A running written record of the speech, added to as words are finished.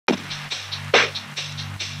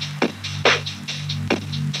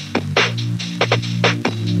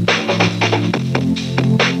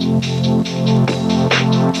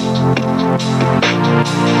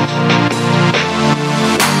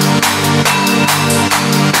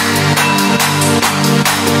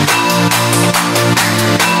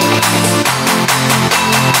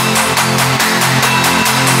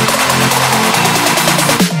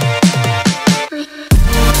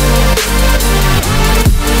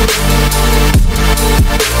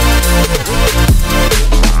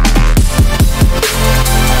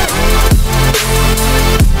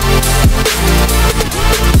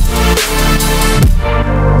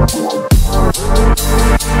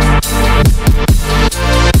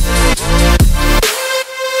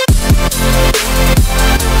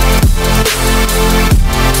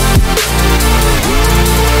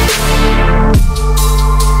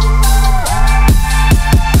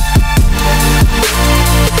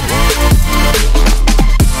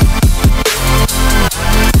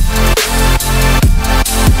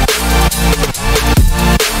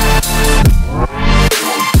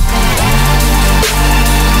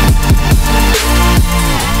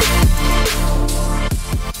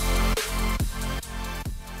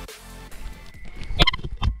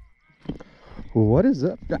What is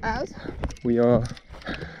up, guys? We are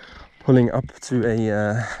pulling up to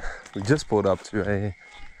a we just pulled up to a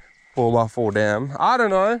 4x4 dam. I don't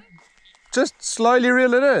know, just slowly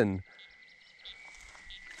reel it in.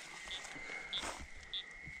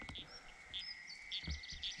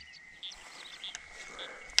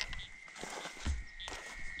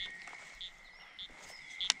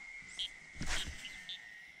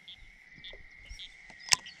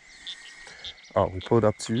 Oh, we pulled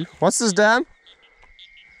up to, what's this dam?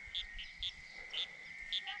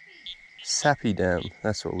 Sappy Dam,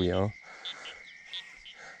 that's what we are.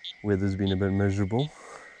 Weather's been a bit miserable.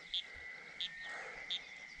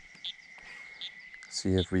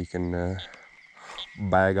 See if we can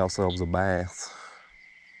bag ourselves a bath.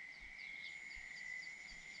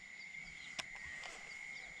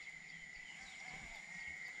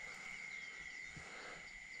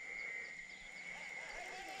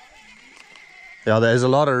 Yeah, there's a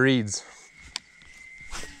lot of reeds.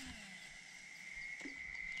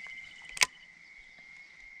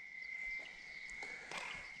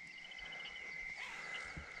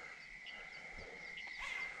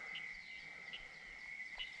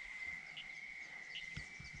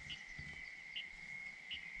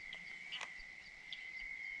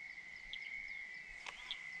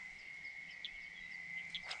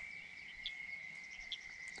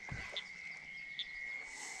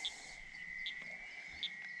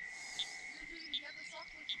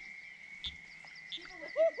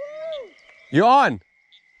 You on?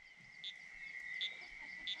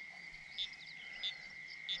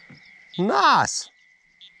 Nice.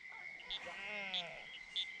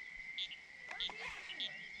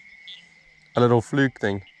 A little fluke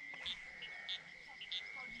thing. Are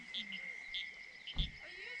you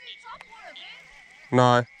using top water then? No.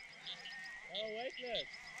 Oh, weightless.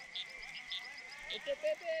 It's a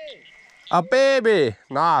baby. A baby.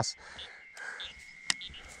 Nice.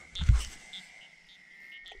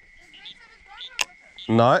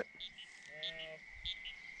 No.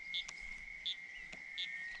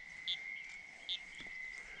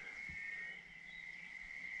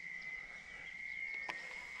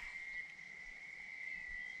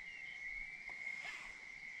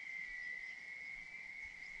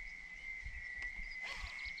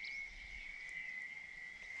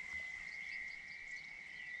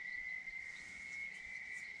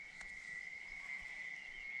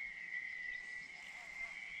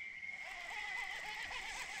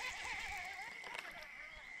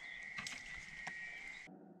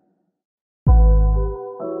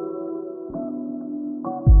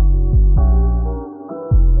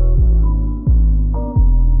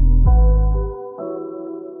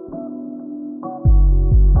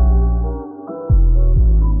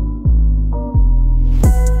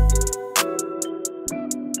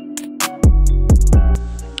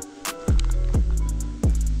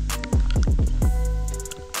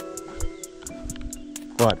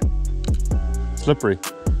 What? Slippery.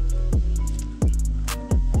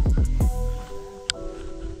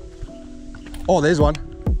 Oh, there's one.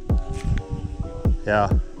 Yeah.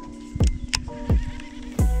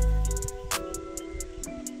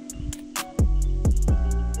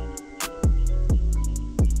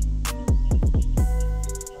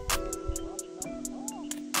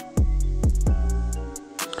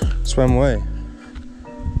 Swim away.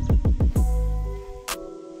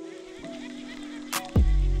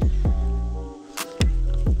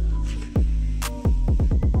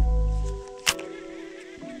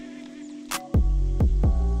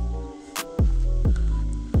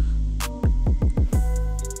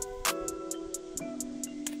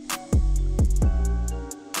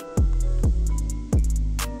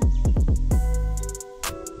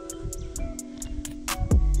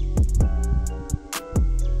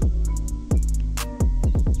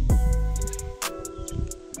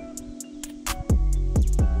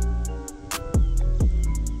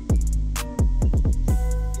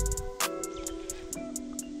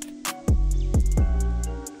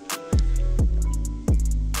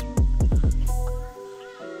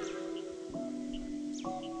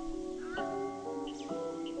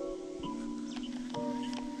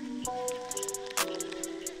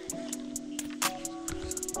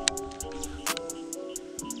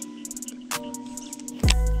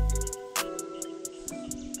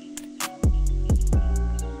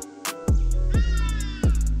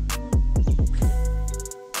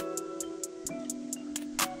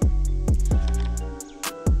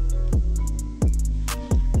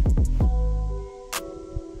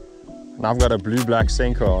 And I've got a blue-black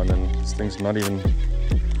sinker on and this thing's not even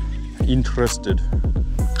interested.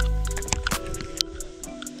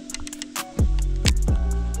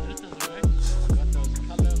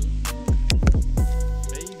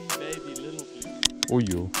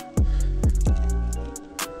 you.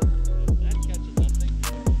 That catches nothing.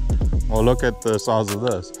 Oh, look at the size of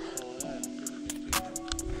this.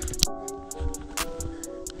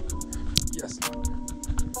 Yes.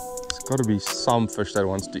 There's got to be some fish that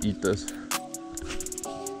wants to eat this.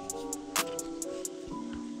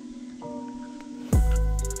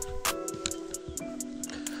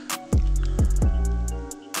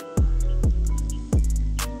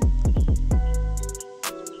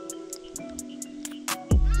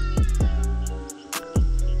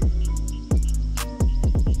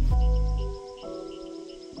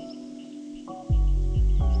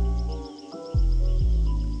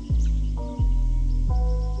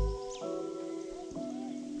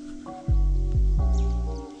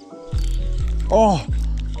 Oh,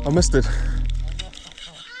 I missed it.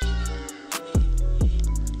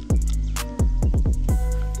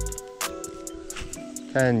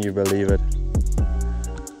 Can you believe it?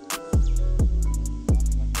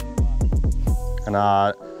 And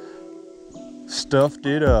I stuffed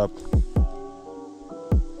it up.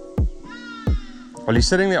 Well, he's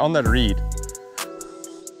sitting there on that reed.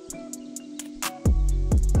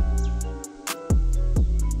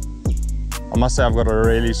 I must say I've got a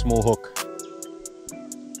really small hook.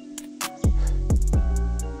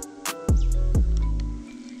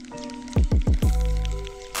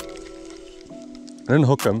 I didn't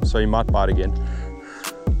hook him, so he might bite again.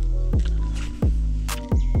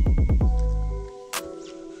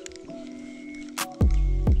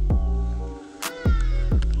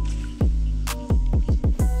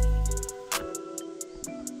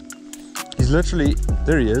 He's literally,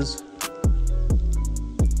 there he is.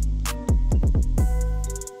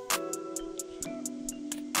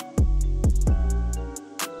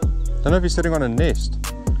 Don't know if he's sitting on a nest.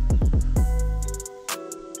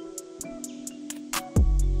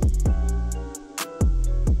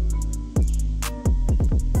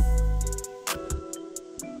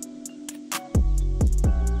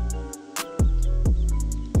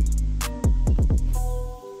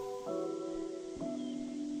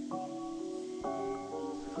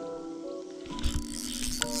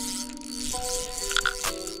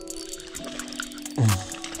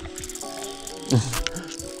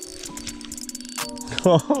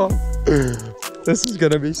 This is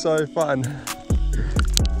gonna be so fun.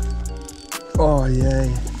 Oh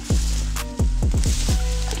yay.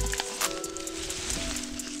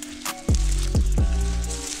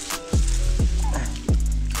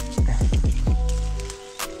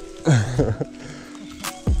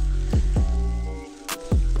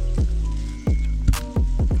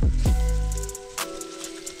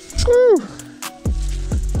 Woo.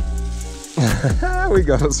 We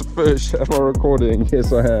got us a fish. Am I recording?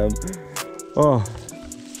 Yes, I am. Oh.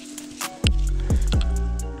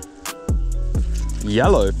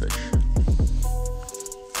 Yellowfish.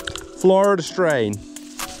 Florida strain.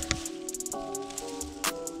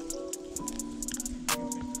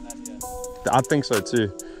 I think so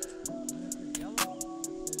too.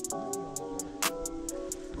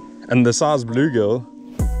 And the size bluegill.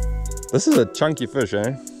 This is a chunky fish,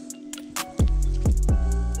 eh?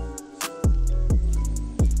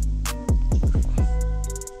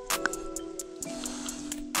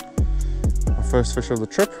 First fish of the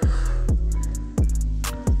trip.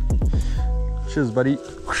 Cheers, buddy.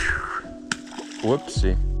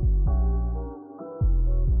 Whoopsie.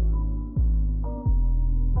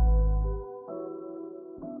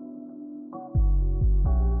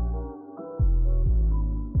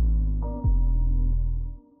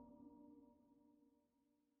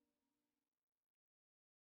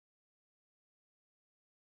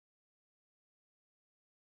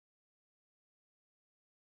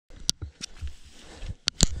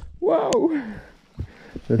 Whoa!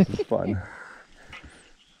 This is fun.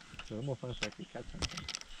 So more fun if I could catch something.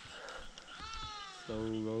 So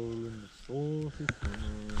rolling the sauce is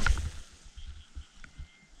coming.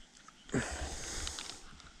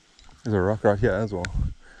 There's a rock right here as well.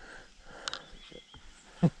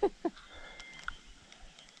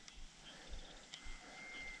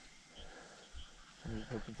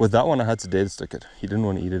 With that one I had to dead stick it. He didn't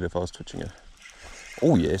want to eat it if I was twitching it.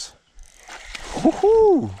 Oh yes.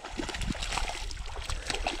 Woohoo!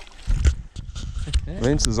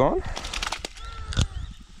 Lens is on.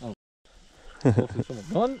 Oh.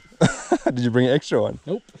 Gone. Did you bring an extra one?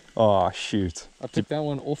 Nope. Oh shoot. I took that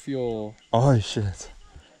one off your... Oh shit.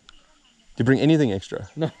 Did you bring anything extra?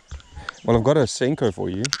 No. Well, I've got a Senko for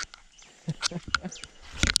you.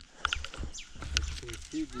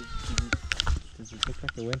 Does it look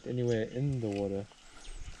like it went anywhere in the water?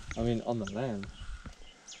 I mean, on the land.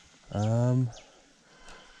 No.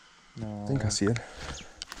 No. I think I see it.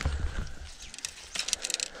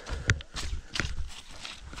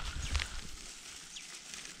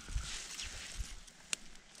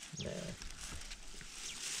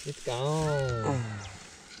 It's gone.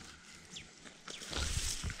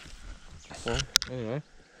 Well, anyway.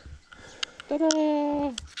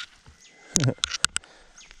 Ta-da!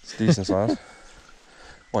 It's decent size.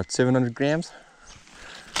 What, 700 grams?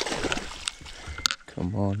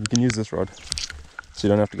 Come on, you can use this rod. So you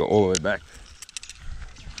don't have to go all the way back.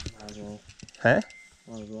 Might as well. Huh?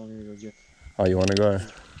 Might as well, need to go get. Oh, you want to go?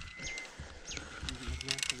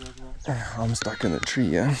 I'm stuck in the tree,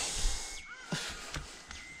 yeah?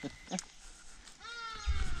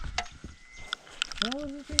 Oh,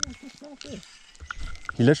 the thing is just not there.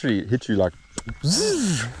 He literally hit you like...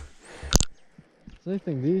 So I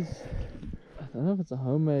think these, I don't know if it's a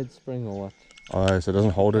homemade spring or what. Oh, so it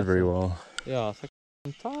doesn't hold it very well. Yeah, it's like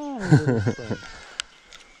a tiny little spring.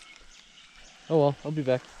 Oh well, I'll be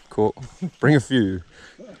back. Cool. Bring a few.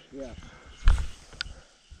 Yeah.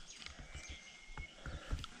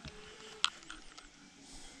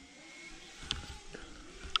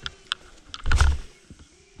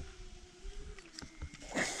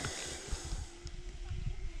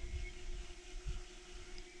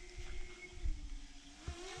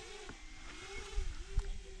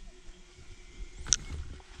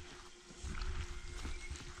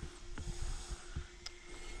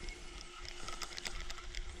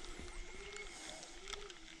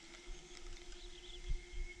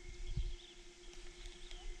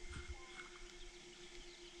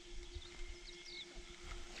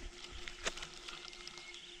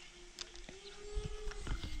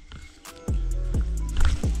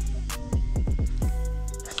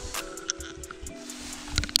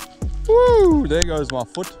 Woo! There goes my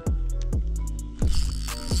foot.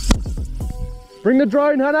 Bring the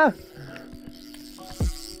drone, Hannah!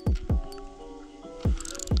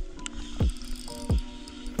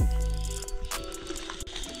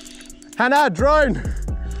 Hannah, drone!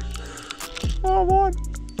 Oh, what?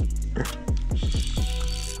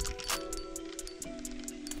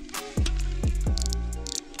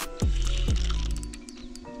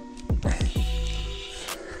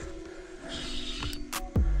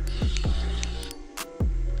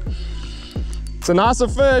 It's a nicer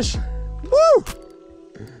fish. Woo!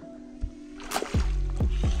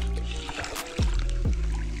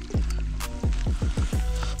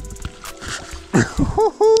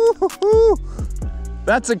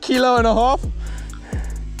 That's 1.5 kilos.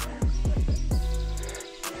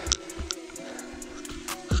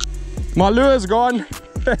 My lure's gone.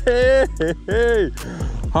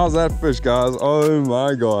 How's that fish, guys? Oh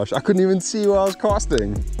my gosh. I couldn't even see where I was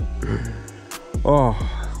casting. Oh,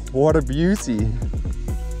 what a beauty.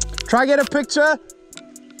 Try get a picture.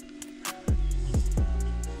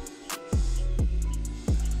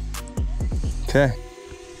 Okay.